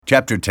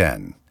Chapter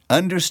 10.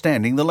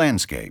 Understanding the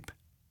Landscape.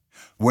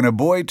 When a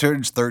boy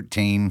turns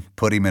 13,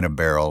 put him in a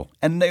barrel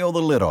and nail the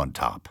lid on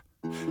top.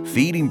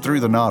 Feed him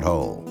through the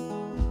knothole.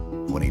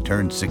 When he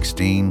turns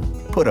 16,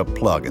 put a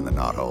plug in the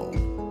knothole.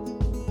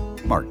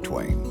 Mark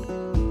Twain.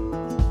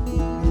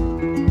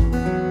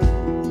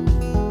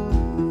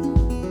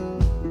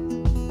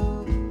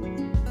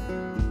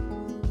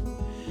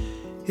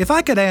 If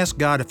I could ask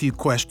God a few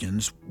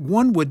questions,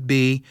 one would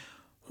be,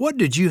 what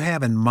did you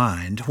have in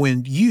mind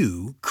when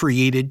you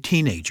created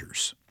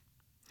teenagers?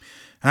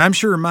 I'm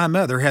sure my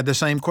mother had the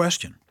same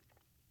question.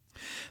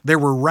 There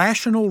were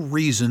rational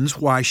reasons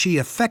why she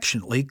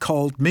affectionately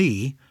called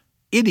me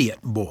Idiot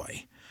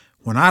Boy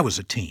when I was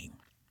a teen.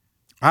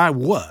 I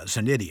was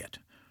an idiot,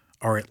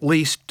 or at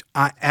least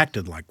I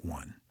acted like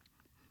one.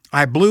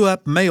 I blew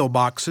up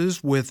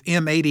mailboxes with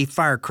M80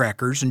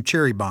 firecrackers and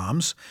cherry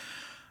bombs.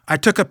 I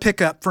took a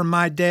pickup from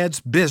my dad's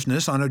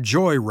business on a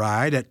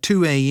joyride at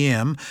 2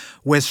 a.m.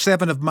 with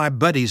 7 of my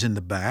buddies in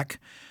the back.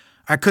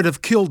 I could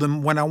have killed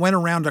them when I went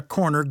around a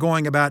corner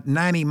going about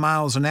 90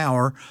 miles an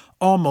hour,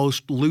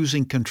 almost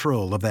losing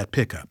control of that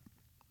pickup.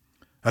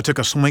 I took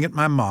a swing at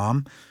my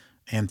mom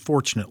and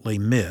fortunately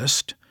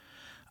missed.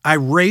 I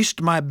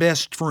raced my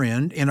best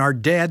friend in our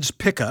dad's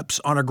pickups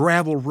on a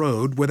gravel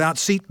road without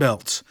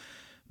seatbelts.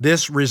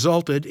 This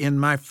resulted in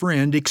my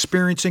friend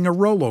experiencing a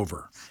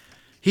rollover.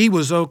 He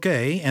was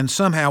okay, and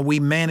somehow we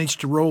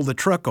managed to roll the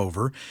truck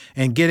over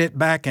and get it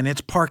back in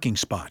its parking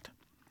spot.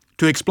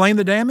 To explain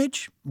the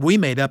damage, we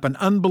made up an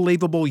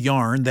unbelievable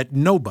yarn that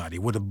nobody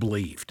would have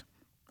believed.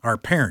 Our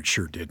parents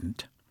sure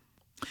didn't.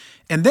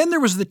 And then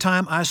there was the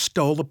time I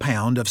stole a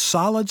pound of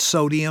solid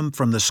sodium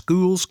from the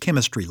school's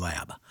chemistry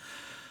lab.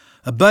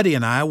 A buddy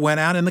and I went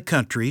out in the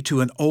country to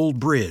an old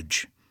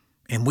bridge,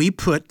 and we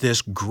put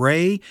this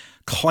gray,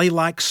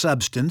 clay-like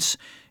substance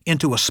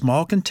into a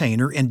small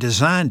container and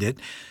designed it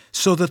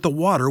so that the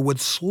water would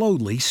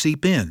slowly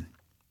seep in.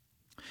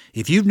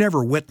 If you've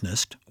never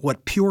witnessed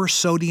what pure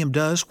sodium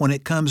does when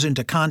it comes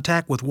into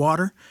contact with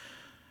water,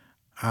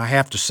 I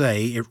have to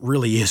say it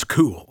really is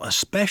cool,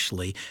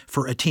 especially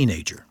for a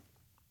teenager.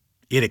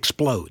 It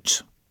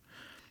explodes.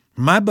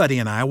 My buddy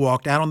and I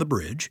walked out on the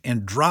bridge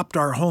and dropped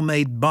our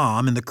homemade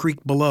bomb in the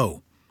creek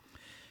below.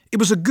 It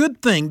was a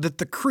good thing that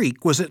the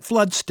creek was at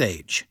flood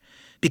stage,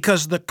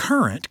 because the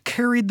current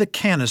carried the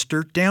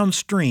canister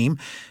downstream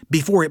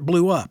before it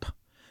blew up,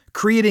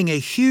 creating a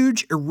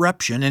huge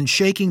eruption and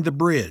shaking the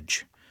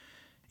bridge.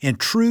 In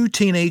true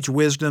teenage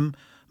wisdom,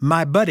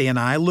 my buddy and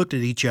I looked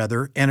at each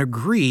other and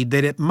agreed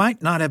that it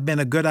might not have been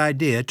a good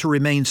idea to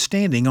remain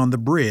standing on the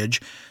bridge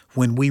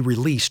when we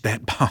released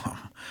that bomb.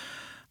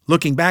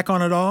 Looking back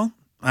on it all,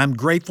 I'm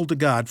grateful to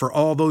God for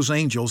all those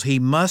angels He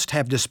must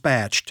have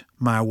dispatched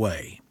my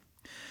way.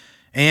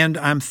 And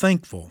I'm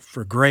thankful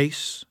for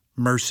grace,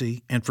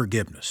 mercy, and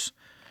forgiveness.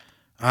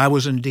 I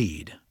was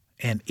indeed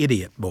an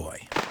idiot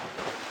boy.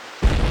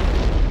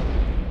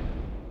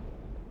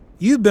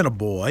 You've been a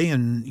boy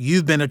and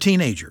you've been a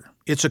teenager.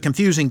 It's a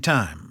confusing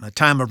time, a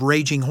time of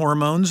raging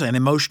hormones and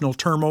emotional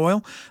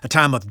turmoil, a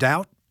time of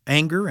doubt,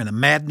 anger, and a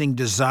maddening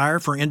desire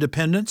for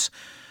independence,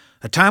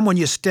 a time when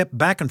you step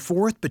back and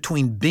forth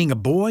between being a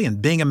boy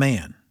and being a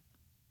man.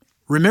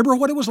 Remember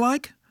what it was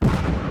like?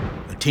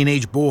 A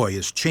teenage boy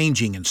is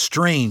changing in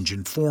strange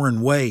and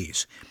foreign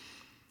ways.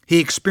 He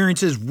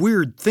experiences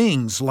weird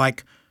things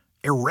like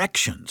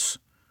erections.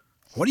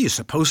 What are you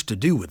supposed to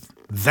do with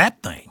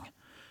that thing?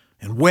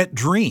 And wet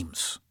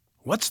dreams.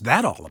 What's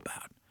that all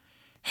about?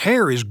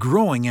 Hair is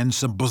growing in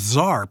some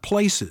bizarre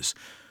places.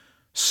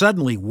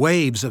 Suddenly,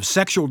 waves of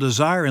sexual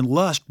desire and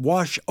lust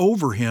wash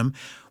over him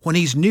when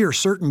he's near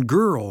certain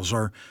girls,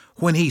 or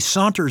when he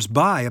saunters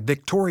by a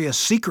Victoria's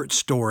Secret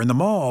store in the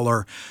mall,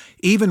 or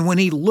even when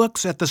he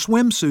looks at the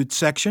swimsuit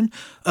section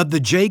of the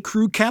J.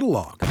 Crew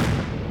catalog.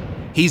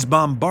 He's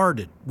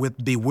bombarded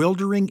with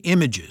bewildering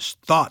images,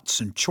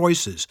 thoughts, and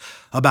choices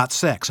about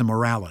sex and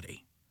morality.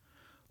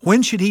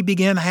 When should he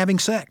begin having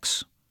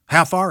sex?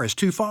 How far is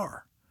too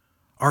far?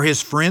 Are his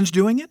friends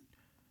doing it?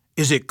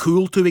 Is it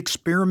cool to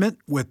experiment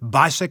with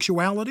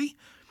bisexuality?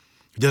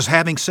 Does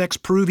having sex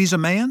prove he's a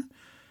man?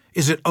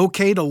 Is it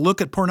okay to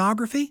look at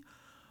pornography?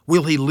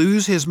 Will he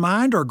lose his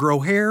mind or grow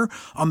hair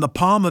on the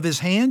palm of his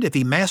hand if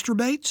he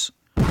masturbates?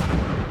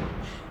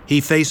 He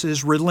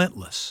faces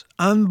relentless,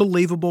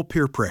 unbelievable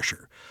peer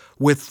pressure,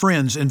 with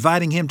friends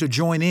inviting him to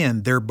join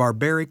in their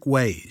barbaric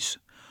ways,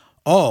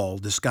 all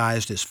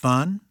disguised as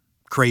fun,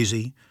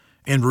 crazy,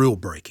 and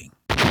rule-breaking.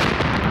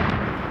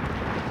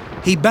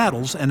 He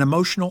battles an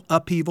emotional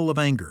upheaval of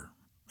anger,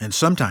 and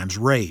sometimes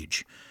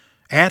rage.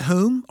 At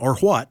whom or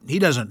what, he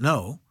doesn't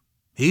know.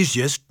 He's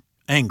just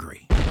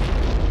angry.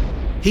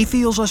 He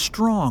feels a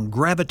strong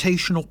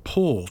gravitational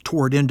pull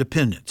toward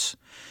independence,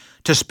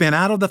 to spin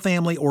out of the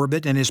family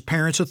orbit and his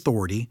parents'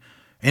 authority,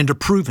 and to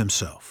prove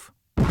himself.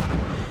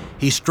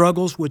 He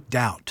struggles with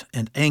doubt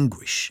and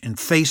anguish and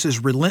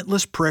faces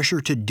relentless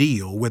pressure to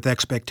deal with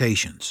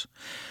expectations.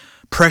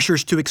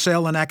 Pressures to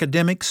excel in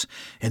academics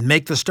and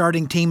make the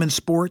starting team in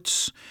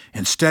sports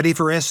and study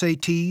for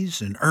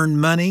SATs and earn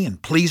money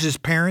and please his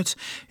parents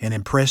and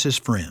impress his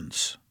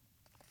friends.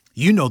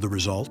 You know the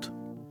result: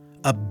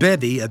 a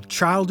bevy of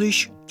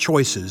childish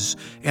choices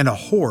and a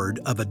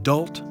horde of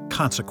adult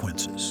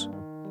consequences.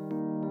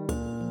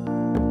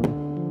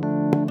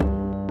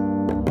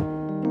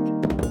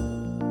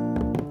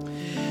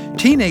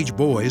 Teenage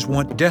boys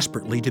want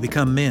desperately to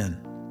become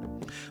men,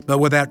 but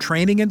without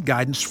training and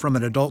guidance from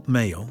an adult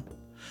male,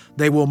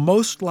 they will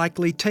most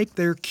likely take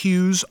their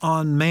cues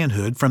on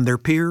manhood from their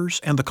peers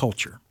and the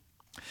culture.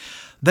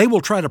 They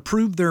will try to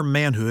prove their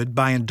manhood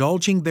by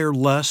indulging their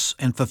lusts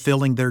and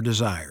fulfilling their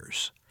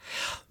desires.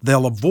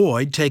 They'll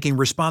avoid taking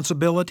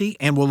responsibility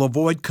and will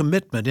avoid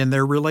commitment in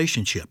their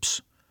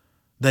relationships.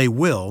 They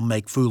will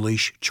make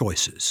foolish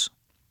choices.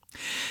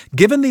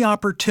 Given the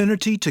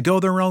opportunity to go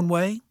their own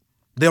way,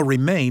 they'll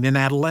remain in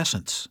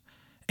adolescence,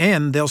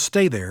 and they'll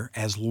stay there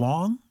as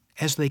long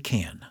as they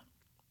can.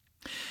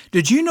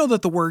 Did you know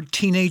that the word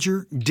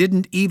teenager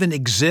didn't even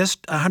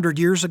exist 100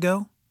 years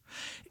ago?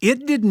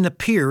 It didn't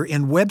appear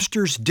in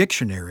Webster's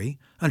dictionary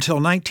until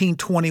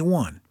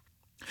 1921.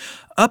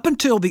 Up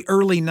until the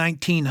early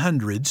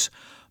 1900s,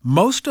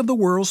 most of the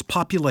world's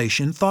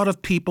population thought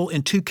of people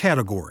in two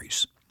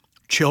categories: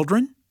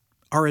 children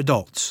or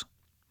adults.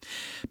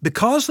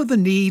 Because of the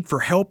need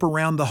for help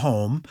around the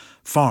home,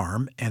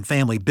 farm, and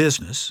family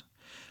business,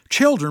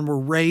 children were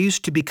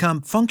raised to become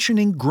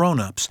functioning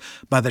grown-ups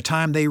by the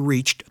time they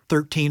reached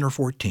 13 or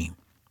 14.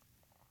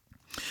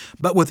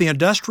 But with the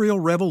Industrial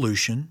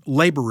Revolution,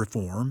 labor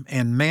reform,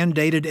 and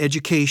mandated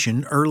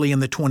education early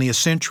in the 20th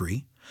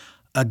century,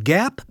 a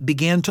gap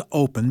began to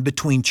open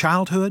between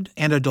childhood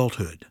and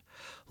adulthood,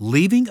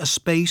 leaving a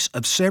space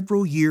of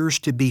several years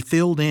to be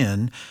filled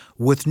in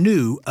with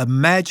new,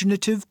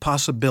 imaginative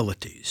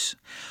possibilities.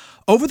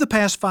 Over the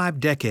past 5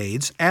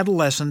 decades,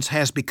 adolescence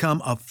has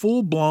become a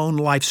full-blown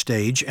life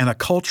stage and a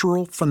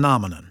cultural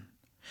phenomenon.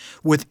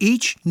 With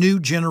each new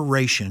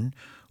generation,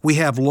 we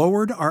have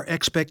lowered our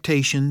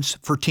expectations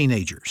for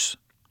teenagers.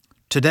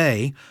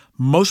 Today,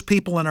 most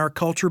people in our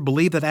culture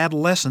believe that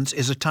adolescence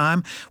is a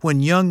time when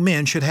young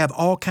men should have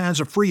all kinds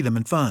of freedom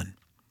and fun.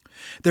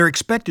 They're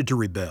expected to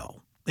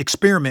rebel,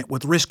 experiment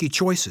with risky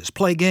choices,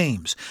 play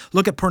games,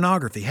 look at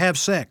pornography, have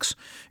sex,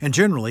 and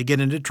generally get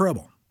into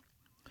trouble.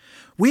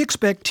 We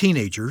expect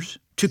teenagers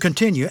to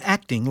continue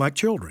acting like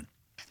children.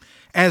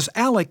 As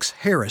Alex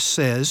Harris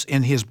says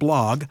in his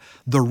blog,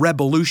 The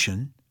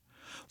Revolution,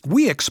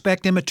 we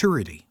expect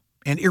immaturity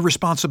and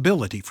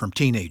irresponsibility from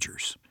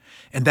teenagers,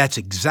 and that's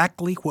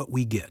exactly what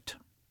we get.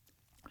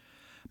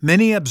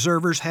 Many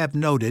observers have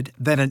noted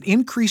that an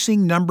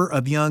increasing number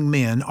of young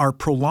men are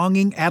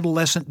prolonging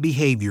adolescent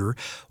behavior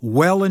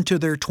well into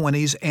their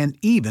 20s and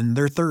even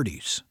their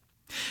 30s.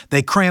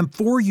 They cram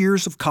 4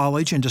 years of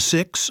college into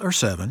 6 or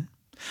 7.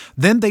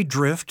 Then they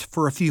drift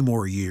for a few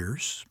more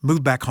years,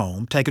 move back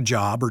home, take a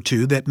job or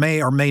two that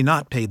may or may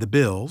not pay the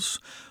bills,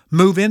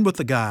 move in with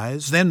the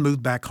guys, then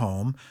move back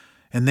home,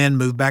 and then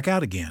move back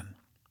out again.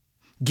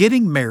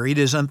 Getting married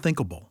is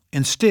unthinkable.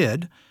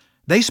 Instead,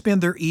 they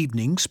spend their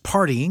evenings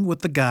partying with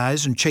the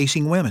guys and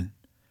chasing women.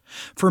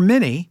 For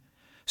many,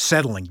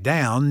 settling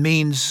down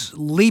means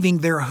leaving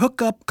their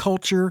hookup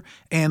culture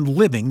and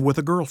living with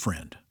a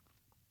girlfriend.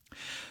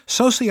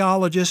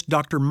 Sociologist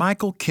Dr.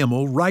 Michael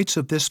Kimmel writes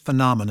of this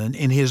phenomenon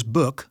in his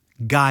book,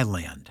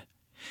 Guyland.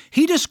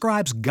 He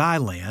describes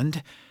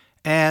Guyland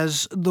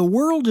as the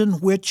world in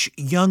which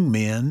young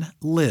men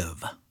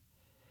live.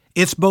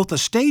 It's both a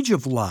stage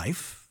of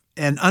life,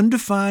 an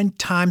undefined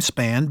time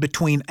span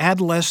between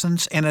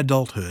adolescence and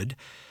adulthood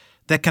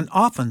that can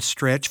often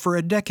stretch for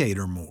a decade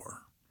or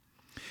more.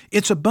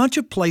 It's a bunch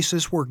of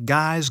places where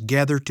guys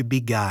gather to be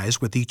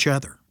guys with each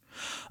other,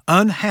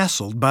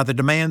 unhassled by the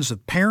demands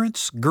of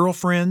parents,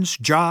 girlfriends,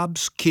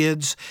 jobs,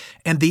 kids,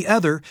 and the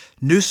other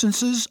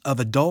nuisances of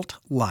adult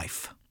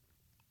life.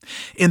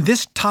 In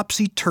this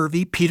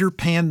topsy-turvy Peter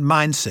Pan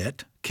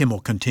mindset, Kimmel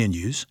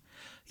continues,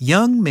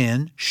 young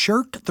men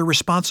shirk the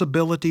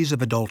responsibilities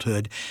of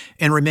adulthood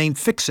and remain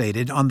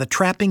fixated on the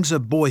trappings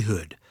of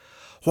boyhood,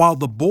 while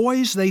the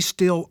boys they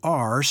still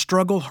are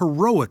struggle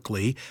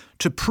heroically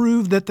to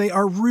prove that they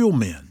are real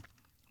men,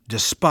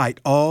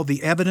 despite all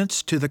the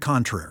evidence to the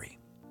contrary.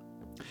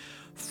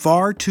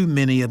 Far too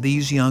many of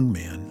these young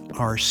men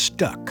are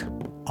stuck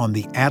on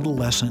the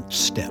adolescent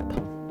step.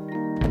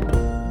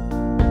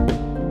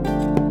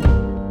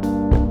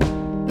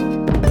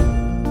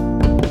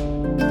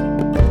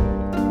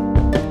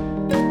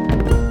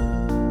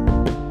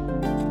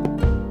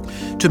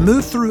 To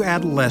move through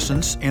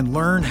adolescence and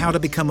learn how to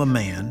become a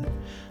man,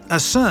 a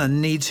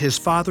son needs his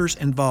father's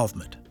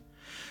involvement.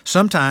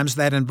 Sometimes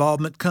that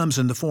involvement comes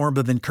in the form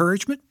of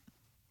encouragement,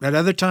 at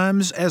other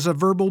times as a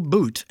verbal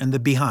boot in the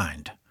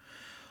behind.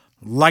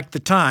 Like the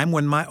time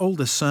when my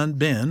oldest son,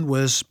 Ben,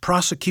 was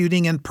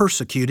prosecuting and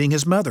persecuting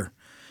his mother.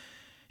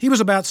 He was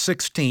about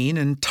 16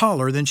 and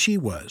taller than she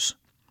was.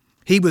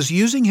 He was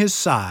using his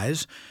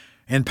size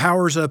and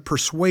powers of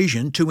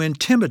persuasion to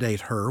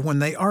intimidate her when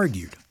they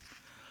argued.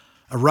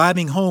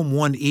 Arriving home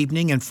one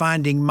evening and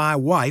finding my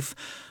wife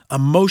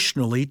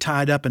emotionally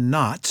tied up in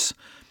knots,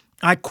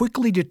 I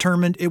quickly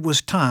determined it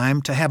was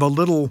time to have a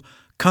little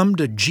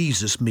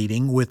come-to-Jesus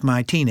meeting with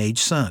my teenage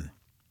son.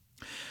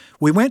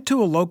 We went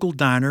to a local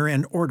diner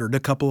and ordered a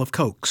couple of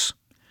Cokes.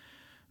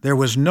 There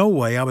was no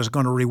way I was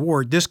going to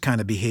reward this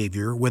kind of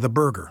behavior with a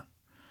burger.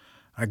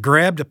 I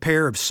grabbed a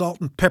pair of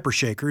salt and pepper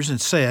shakers and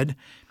said,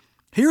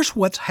 "Here's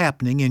what's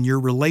happening in your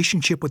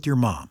relationship with your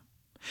mom.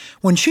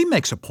 When she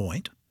makes a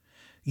point,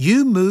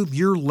 you move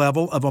your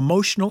level of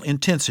emotional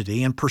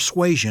intensity and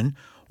persuasion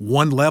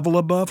one level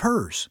above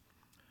hers.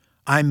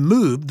 I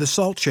moved the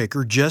salt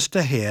shaker just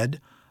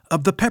ahead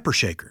of the pepper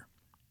shaker.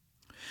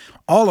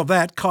 All of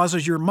that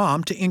causes your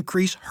mom to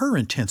increase her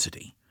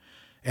intensity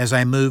as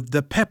I moved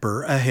the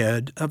pepper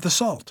ahead of the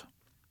salt.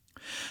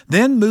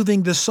 Then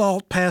moving the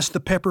salt past the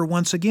pepper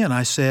once again,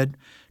 I said,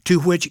 to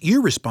which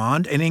you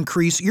respond and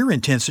increase your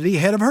intensity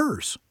ahead of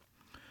hers."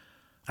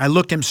 I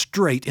looked him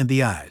straight in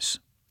the eyes.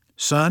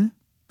 "Son,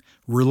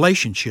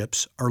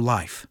 relationships are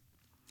life.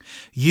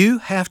 You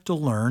have to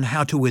learn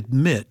how to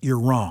admit you're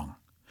wrong.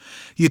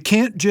 You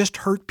can't just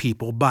hurt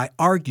people by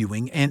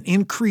arguing and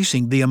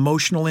increasing the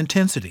emotional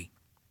intensity."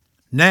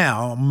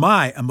 Now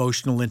my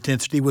emotional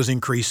intensity was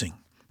increasing,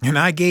 and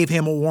I gave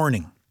him a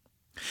warning.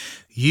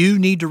 You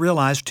need to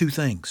realize two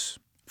things.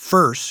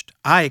 First,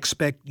 I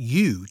expect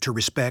you to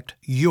respect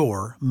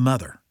your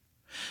mother.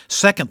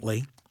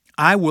 Secondly,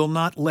 I will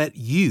not let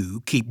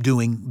you keep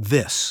doing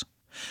this.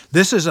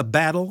 This is a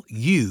battle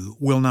you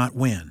will not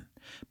win.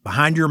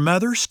 Behind your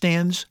mother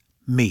stands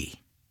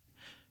me.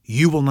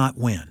 You will not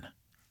win.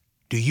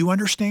 Do you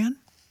understand?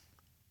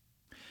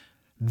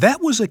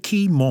 That was a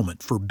key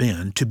moment for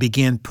Ben to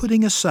begin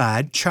putting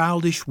aside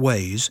childish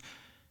ways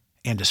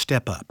and to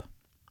step up.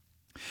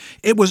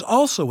 It was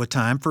also a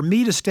time for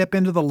me to step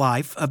into the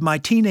life of my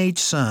teenage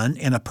son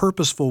in a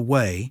purposeful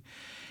way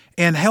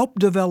and help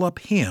develop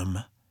him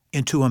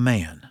into a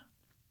man.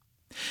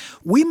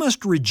 We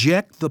must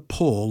reject the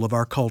pull of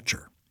our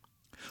culture,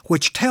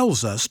 which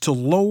tells us to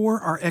lower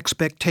our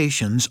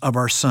expectations of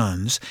our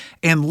sons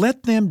and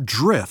let them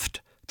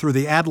drift through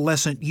the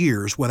adolescent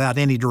years without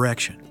any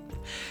direction.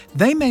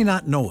 They may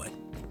not know it,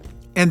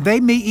 and they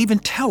may even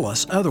tell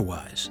us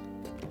otherwise,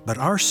 but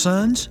our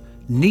sons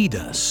need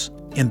us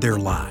in their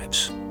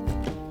lives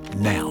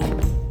now.